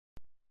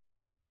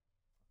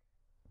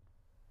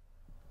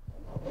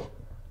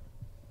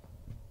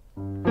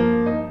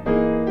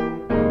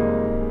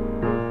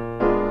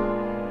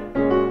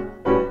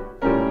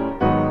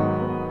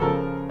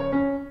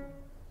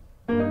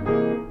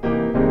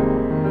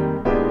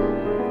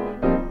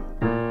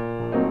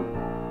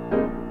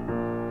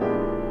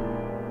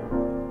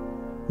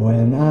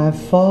I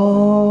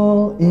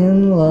fall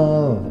in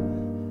love,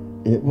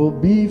 it will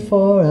be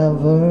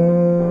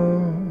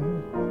forever,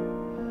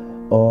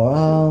 or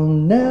I'll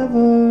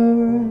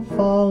never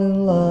fall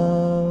in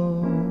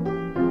love.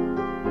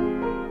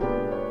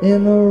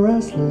 In a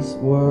restless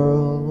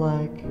world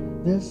like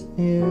this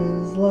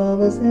is, love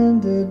has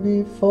ended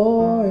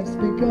before it's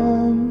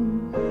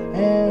begun,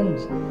 and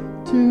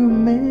too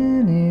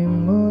many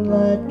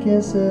moonlight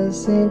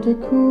kisses seem to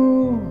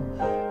cool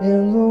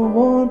in the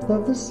warmth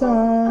of the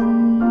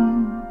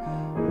sun.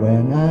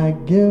 When I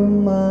give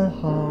my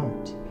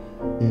heart,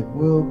 it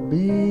will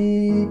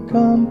be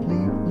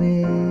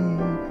completely,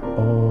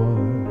 or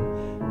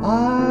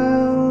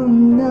I'll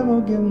never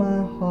give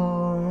my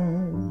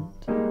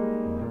heart.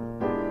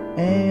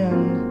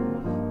 And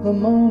the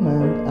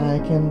moment I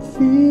can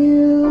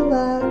feel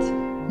that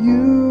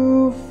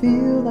you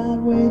feel that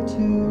way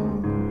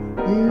too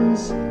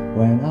is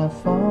when I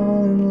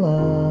fall in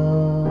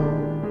love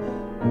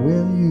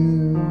with you.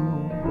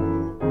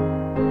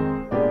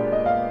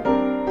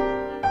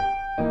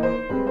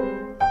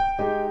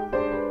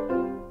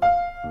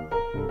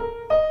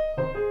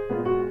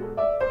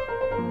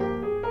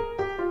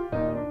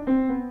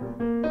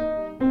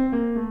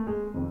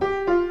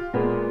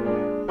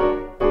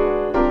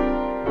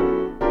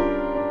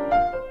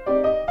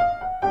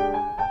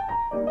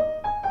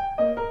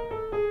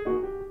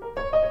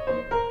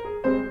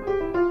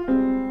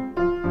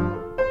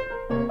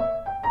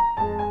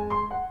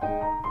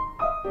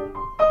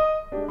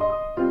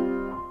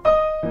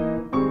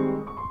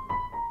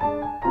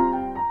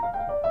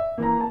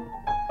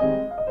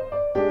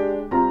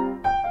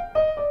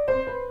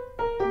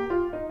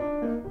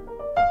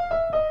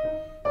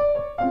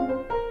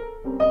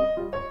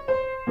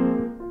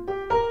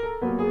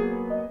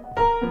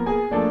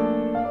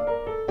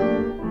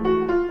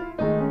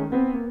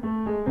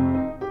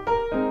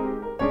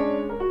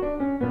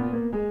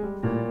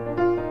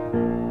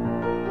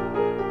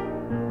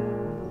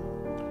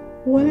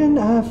 When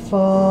I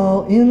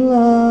fall in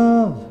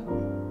love,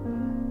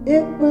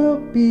 it will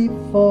be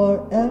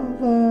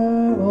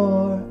forever,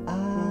 or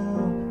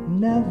I'll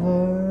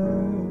never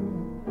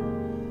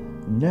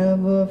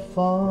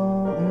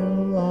fall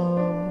in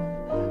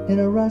love. In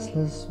a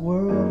restless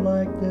world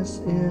like this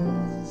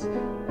is,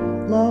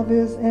 love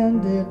is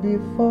ended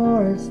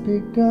before it's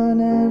begun,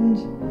 and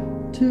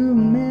too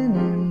many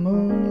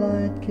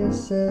moonlight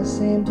kisses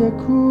seem to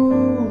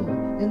cool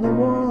in the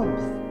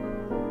warmth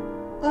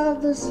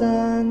of the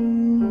sun.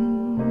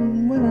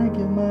 When I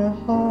give my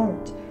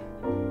heart,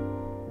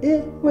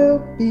 it will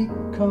be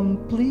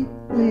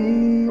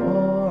completely,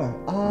 or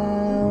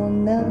I'll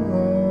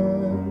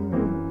never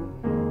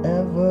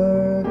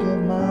ever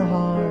give my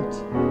heart.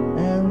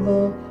 And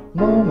the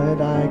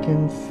moment I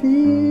can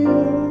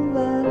feel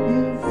that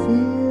you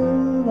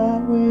feel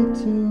that way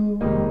too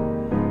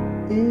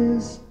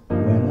is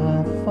when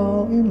I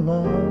fall in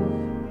love.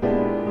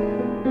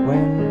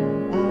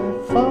 When I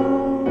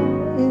fall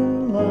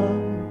in love,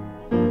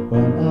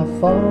 when I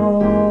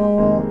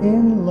fall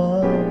in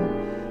love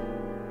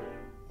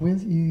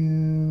with you.